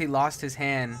is it because he lost his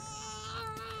hand?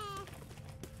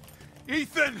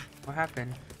 Ethan! What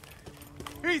happened?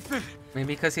 Ethan! Maybe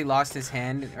because he lost his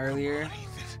hand earlier?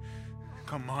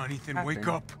 Come on, Ethan, wake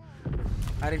up.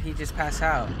 How did he just pass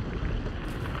out?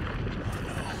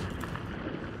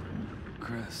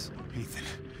 Chris. Ethan.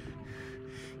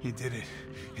 You did it.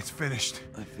 It's finished.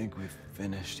 I think we've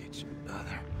finished each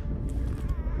other.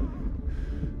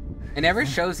 It never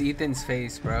shows Ethan's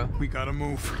face, bro. We gotta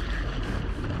move.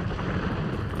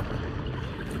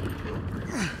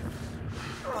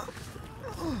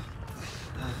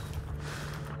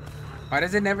 Why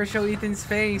does it never show Ethan's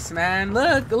face, man?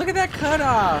 Look at that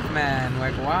cutoff, man.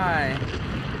 Like, why?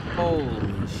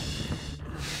 Holy sh...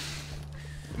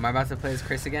 Am I about to play as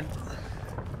Chris again?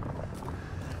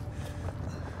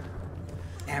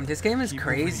 Damn, this game is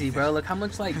crazy, bro. Look how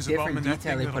much, like, different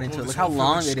detail they put into it. Look how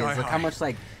long it is. Look how much,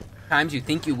 like, times you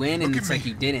think you win and it's like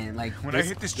you didn't. Like, when I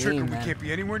hit this trigger, we can't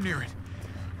be anywhere near it.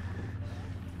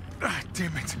 Ah,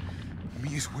 damn it.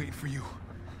 Mia's waiting for you.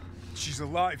 She's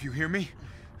alive, you hear me?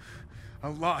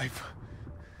 Alive.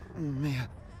 Mia,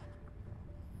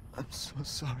 I'm so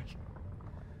sorry.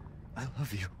 I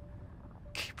love you.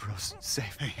 Keep Rose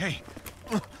safe. Hey.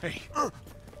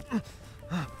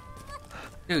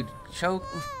 Dude, show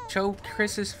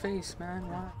Chris's face, man.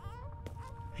 Why?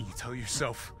 Hey, you tell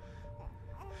yourself.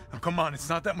 Now, come on, it's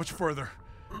not that much further.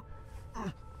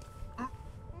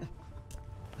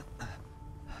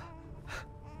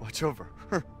 Watch over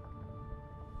her.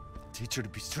 Teach her to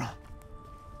be strong.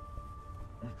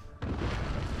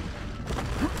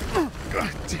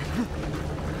 God damn.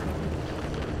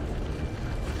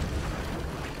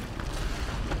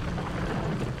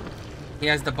 He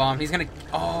has the bomb. He's gonna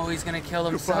kill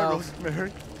himself. Goodbye,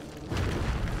 Rosemary.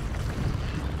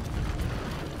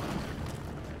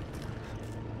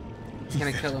 He's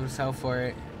gonna kill himself for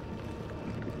it.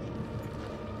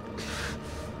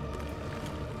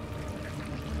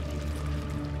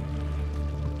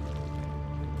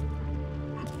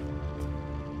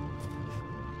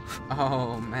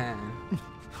 Oh man.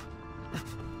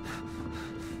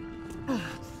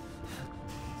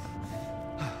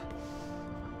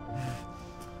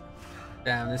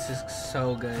 Damn, this is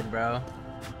so good, bro.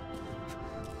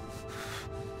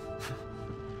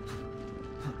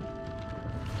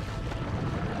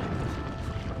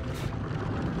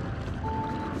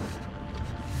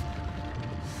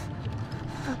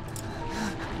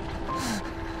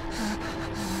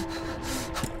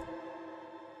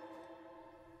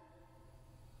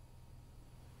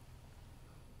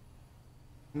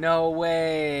 No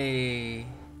way.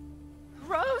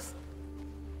 Rose?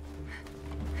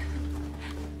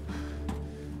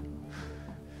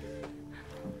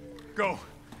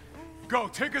 Go,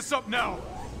 take us up now.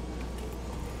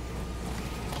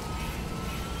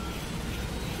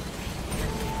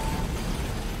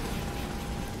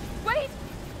 Wait!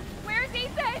 Where's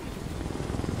Ethan?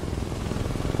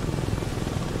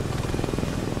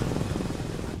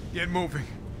 Get moving.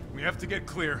 We have to get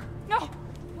clear. No!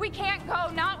 We can't go,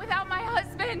 not without my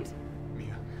husband!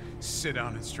 Mia, sit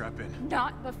down and strap in.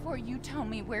 Not before you tell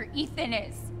me where Ethan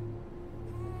is.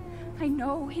 I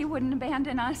know he wouldn't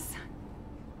abandon us.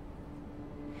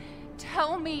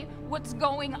 Tell me what's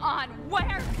going on.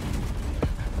 Where?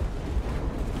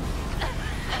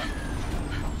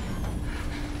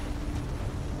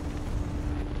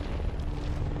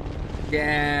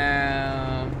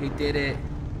 Damn, he did it.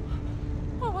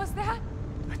 What was that?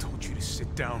 I told you to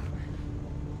sit down.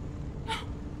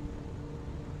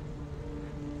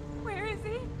 Where is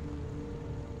he?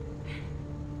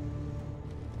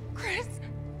 Chris?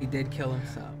 He did kill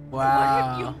himself. Wow. What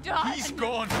have you done? He's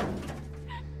gone.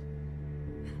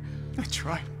 I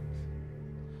tried.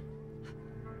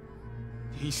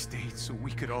 He stayed so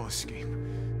we could all escape.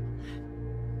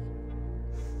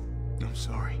 I'm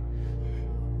sorry.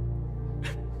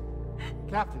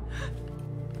 Captain,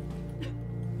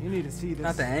 you need to see this.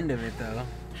 Not the end of it though.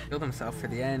 Killed himself for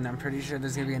the end. I'm pretty sure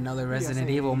there's gonna be another Resident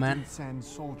Evil, man. Send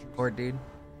soldiers. Poor dude.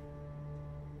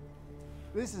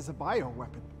 This is a bioweapon.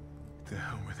 What the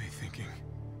hell were they thinking?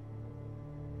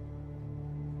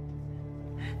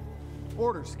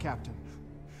 Orders, Captain.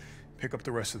 Pick up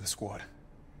the rest of the squad.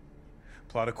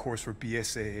 Plot a course for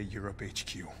BSAA Europe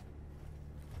HQ.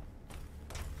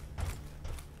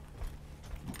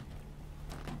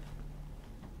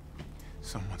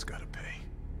 Someone's gotta pay.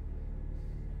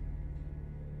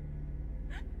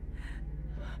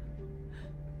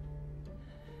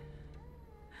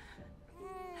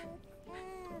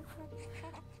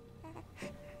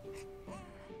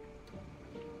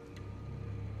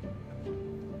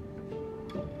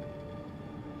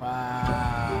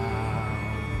 Wow.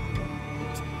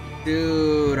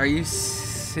 Dude, are you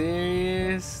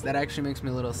serious? That actually makes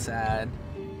me a little sad.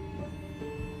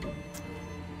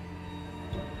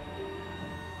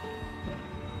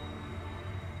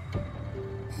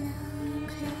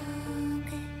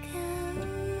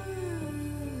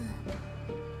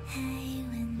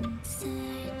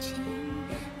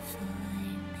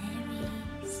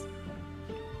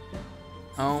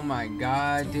 Oh my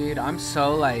god, dude. I'm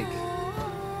so like...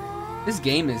 This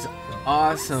game is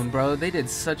awesome, bro. They did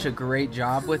such a great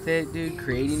job with it, dude.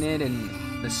 Creating it and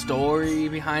the story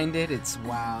behind it. It's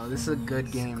wow. This is a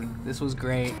good game. This was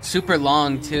great. Super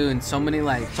long too, and so many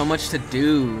like so much to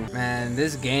do, man.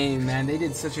 This game, man, they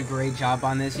did such a great job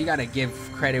on this. You gotta give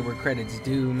credit where credit's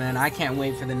due, man. I can't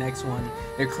wait for the next one.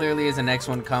 There clearly is a next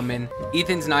one coming.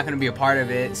 Ethan's not gonna be a part of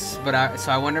it, but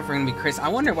so I wonder if we're gonna be Chris. I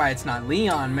wonder why it's not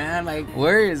Leon, man. Like,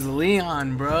 where is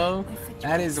Leon, bro?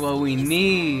 That is what we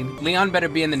need. Leon better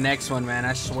be in the next one, man.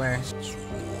 I swear.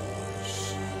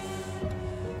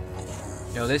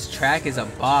 Yo, this track is a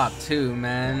bop too,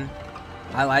 man.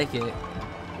 I like it.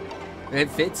 It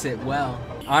fits it well.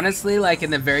 Honestly, like in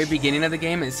the very beginning of the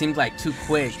game, it seemed like too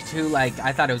quick, too like,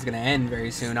 I thought it was gonna end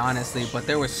very soon, honestly, but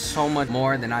there was so much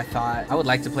more than I thought. I would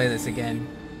like to play this again.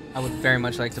 I would very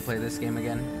much like to play this game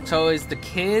again. So is the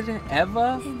kid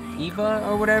Eva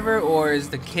or whatever, or is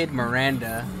the kid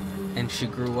Miranda and she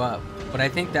grew up? But I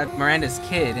think that Miranda's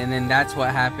kid, and then that's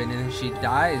what happened, and she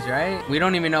dies, right? We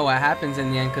don't even know what happens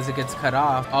in the end because it gets cut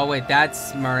off. Oh wait,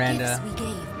 that's Miranda.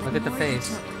 Look at the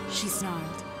face. She snarled.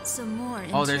 So more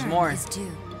in oh, there's more. Is due.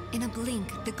 In a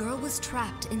blink, the girl was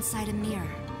trapped inside a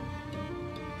mirror.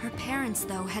 Her parents,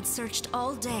 though, had searched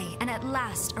all day and at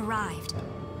last arrived.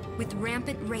 With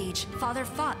rampant rage, Father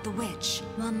fought the witch,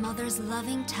 while Mother's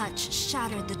loving touch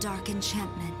shattered the dark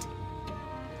enchantment.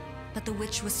 But the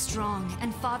witch was strong,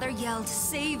 and Father yelled,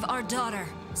 "Save our daughter!"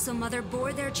 So Mother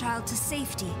bore their child to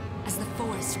safety as the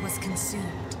forest was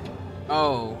consumed.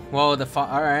 Oh, whoa,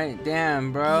 alright,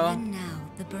 damn, bro. Even now,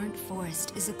 the burnt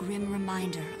forest is a grim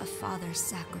reminder of Father's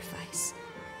sacrifice.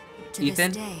 To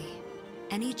Ethan? this day,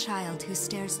 any child who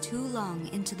stares too long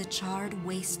into the charred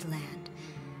wasteland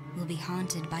will be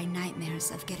haunted by nightmares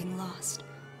of getting lost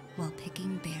while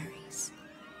picking berries.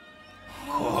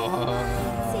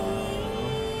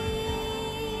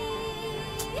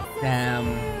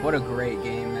 Damn, what a great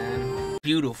game, man.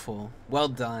 Beautiful. Well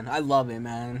done. I love it,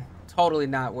 man. Totally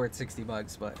not worth 60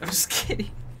 bucks, but I'm just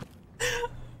kidding.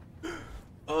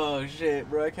 Oh shit,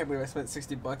 bro. I can't believe I spent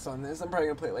 60 bucks on this. I'm probably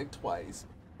gonna play it like twice.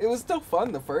 It was still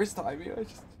fun the first time, you know.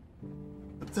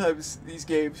 Sometimes these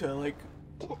games are like...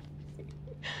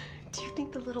 Do you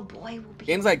think the little boy will be...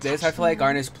 Games like this, I feel like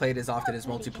aren't as played as often as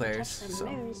multiplayers. So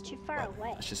Moon's too far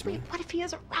away. that's just me. What if he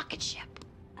has a rocket ship?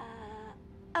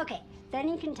 Okay, then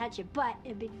you can touch it, but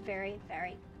it'd be very,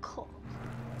 very cold.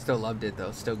 Still loved it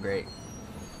though. Still great.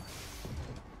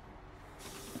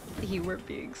 You were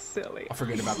being silly. I'll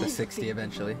forget about the 60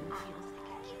 eventually.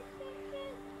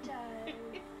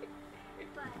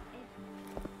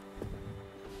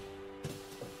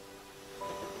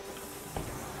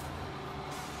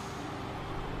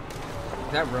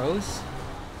 Is that Rose?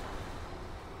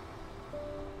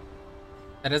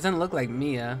 That doesn't look like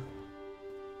Mia.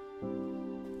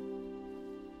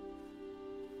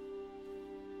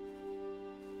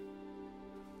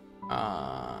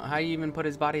 How do you even put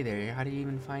his body there? How do you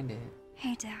even find it?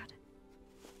 Hey, Dad.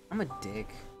 I'm a dick.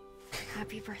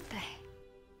 Happy birthday.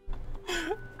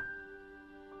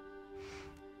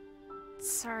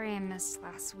 Sorry I missed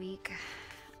last week.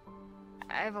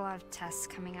 I have a lot of tests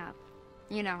coming up.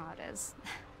 You know how it is.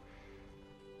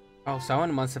 Oh,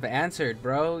 someone must have answered,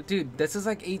 bro. Dude, this is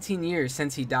like 18 years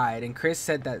since he died, and Chris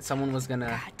said that someone was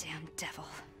gonna... Goddamn devil.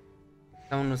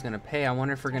 Someone was gonna pay. I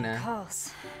wonder if we're gonna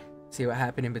Calls. see what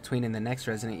happened in between in the next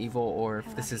Resident Evil, or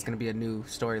if this is gonna be a new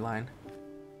storyline.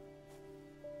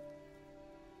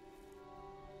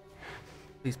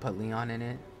 Please put Leon in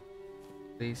it.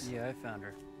 Please. Yeah, I found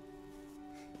her.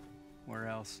 Where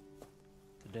else?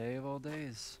 Today of all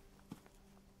days.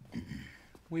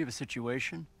 We have a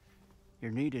situation.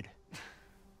 You're needed,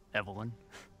 Evelyn.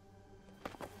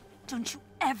 Don't you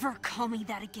ever call me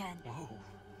that again.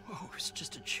 Whoa, it's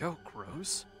just a joke,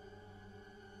 Rose.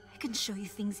 I can show you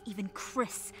things even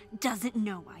Chris doesn't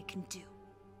know I can do.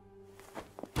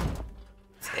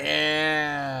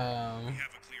 Damn. We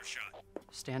have a clear shot.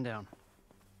 Stand down.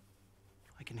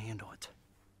 I can handle it.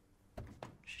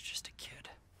 She's just a kid.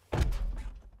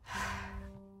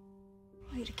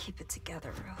 Way to keep it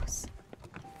together, Rose.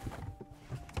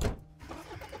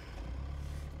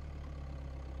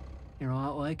 You're a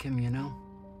lot like him, you know?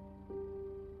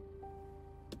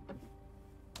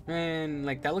 Man,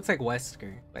 like, that looks like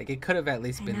Wesker. Like, it could have at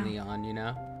least been Leon, you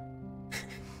know?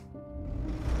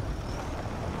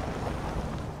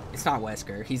 It's not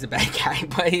Wesker. He's a bad guy,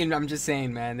 but I'm just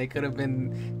saying, man. They could have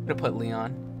put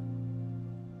Leon.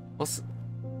 Well,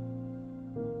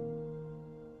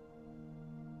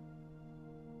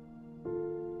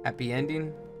 happy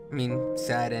ending? I mean,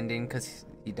 sad ending because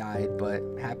he died, but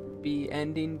happy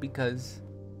ending because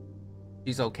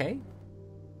she's okay?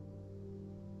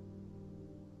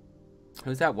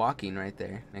 Who's that walking right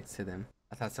there next to them?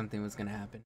 I thought something was gonna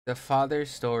happen. The father's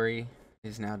story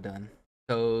is now done.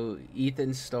 So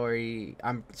Ethan's story,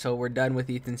 so we're done with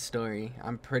Ethan's story.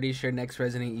 I'm pretty sure next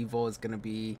Resident Evil is gonna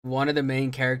be one of the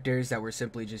main characters that we're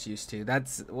simply just used to.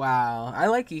 That's, wow. I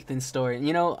like Ethan's story.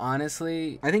 You know,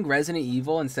 honestly, I think Resident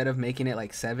Evil, instead of making it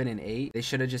like 7 and 8, they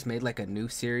should have just made like a new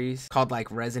series called like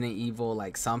Resident Evil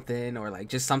like something, or like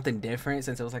just something different,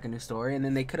 since it was like a new story, and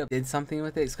then they could have did something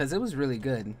with it, because it was really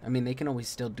good. I mean, they can always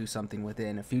still do something with it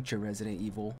in a future Resident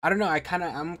Evil. I don't know,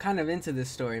 I'm kind of into this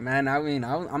story, man. I mean,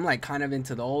 I'm like kind of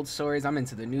into the old stories, I'm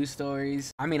into the new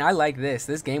stories. I mean, I like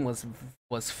this game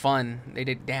was fun. They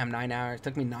did, damn, 9 hours. It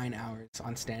took me 9 hours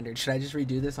on standard. Should I just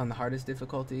redo this on the hardest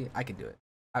difficulty? I could do it.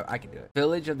 I can do it.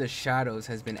 Village of the Shadows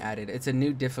has been added. It's a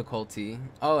new difficulty.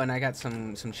 Oh, and I got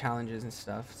some challenges and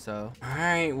stuff. So, all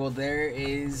right. Well, there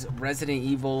is Resident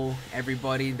Evil,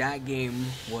 everybody. That game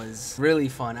was really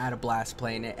fun. I had a blast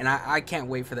playing it, and I can't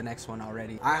wait for the next one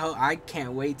already. I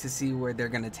can't wait to see where they're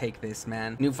gonna take this,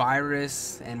 man. New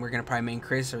virus, and we're gonna probably main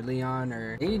Chris or Leon,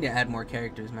 or they need to add more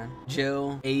characters, man.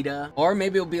 Jill, Ada, or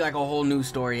maybe it'll be like a whole new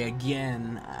story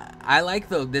again. I like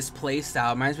this play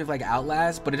style. It reminds me of like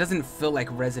Outlast, but it doesn't feel like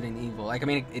Resident Evil. Like, I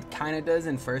mean, it kind of does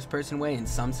in first person way in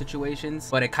some situations,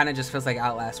 but it kind of just feels like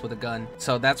Outlast with a gun.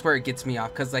 So that's where it gets me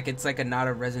off, because like it's like not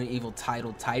a Resident Evil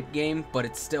title type game, but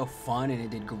it's still fun and it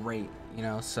did great, you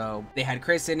know. So they had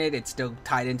Chris in it, it's still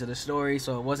tied into the story,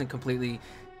 so it wasn't completely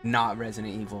not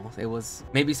Resident Evil. It was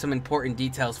maybe some important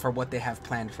details for what they have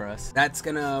planned for us. That's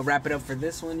gonna wrap it up for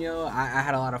this one, yo. I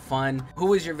had a lot of fun. Who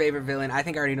was your favorite villain? I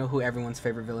think I already know who everyone's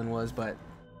favorite villain was, but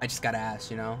I just gotta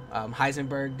ask, you know.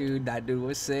 Heisenberg, dude, that dude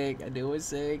was sick. That dude was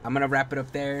sick. I'm gonna wrap it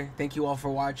up there. Thank you all for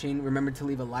watching. Remember to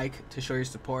leave a like to show your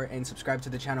support, and subscribe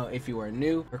to the channel if you are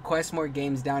new. Request more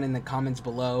games down in the comments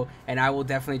below, and I will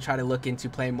definitely try to look into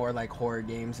playing more like horror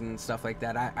games and stuff like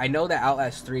that. I know that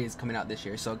Outlast 3 is coming out this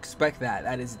year, so expect that.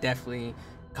 That is definitely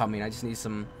coming. I just need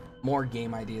some more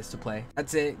game ideas to play.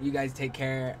 That's it. You guys take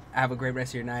care. Have a great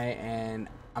rest of your night, and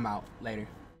I'm out. Later.